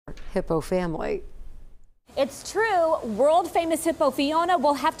hippo family. It's true, world-famous hippo Fiona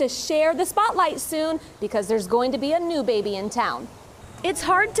will have to share the spotlight soon because there's going to be a new baby in town. It's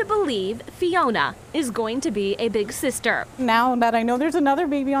hard to believe Fiona is going to be a big sister. Now that I know there's another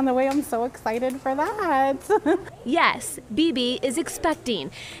baby on the way, I'm so excited for that. Yes, BB is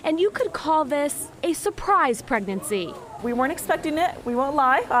expecting, and you could call this a surprise pregnancy. We weren't expecting it, we won't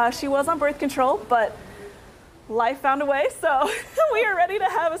lie. She was on birth control, but life found a way, so we are ready to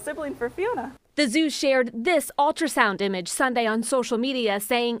have a sibling for Fiona. The zoo shared this ultrasound image Sunday on social media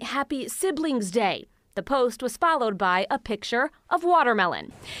saying Happy Siblings Day. The post was followed by a picture of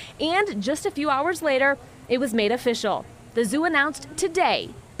watermelon. And just a few hours later, it was made official. The zoo announced today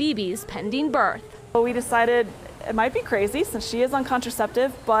BB's pending birth. We decided it might be crazy since she is on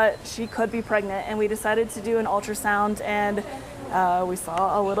contraceptive, but she could be pregnant, and we decided to do an ultrasound, and we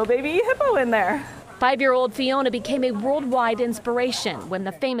saw a little baby hippo in there. 5-year-old Fiona became a worldwide inspiration when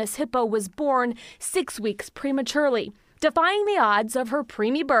the famous hippo was born 6 weeks prematurely. Defying the odds of her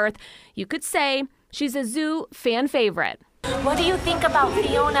preemie birth, you could say she's a zoo fan favorite. What do you think about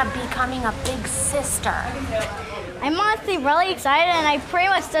Fiona becoming a big sister? I'm honestly really excited, and I pretty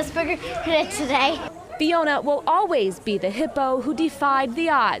much just figured it today. Fiona will always be the hippo who defied the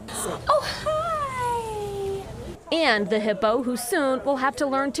odds. Oh, hi! And the hippo who soon will have to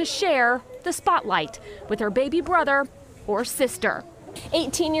learn to share the spotlight with her baby brother or sister.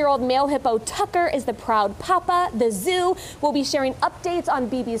 18-year-old male hippo Tucker is the proud papa. The zoo will be sharing updates on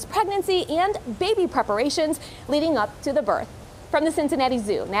BB's pregnancy and baby preparations leading up to the birth. From the Cincinnati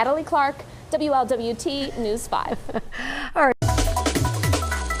Zoo, Natalie Clark, WLWT News 5. All right.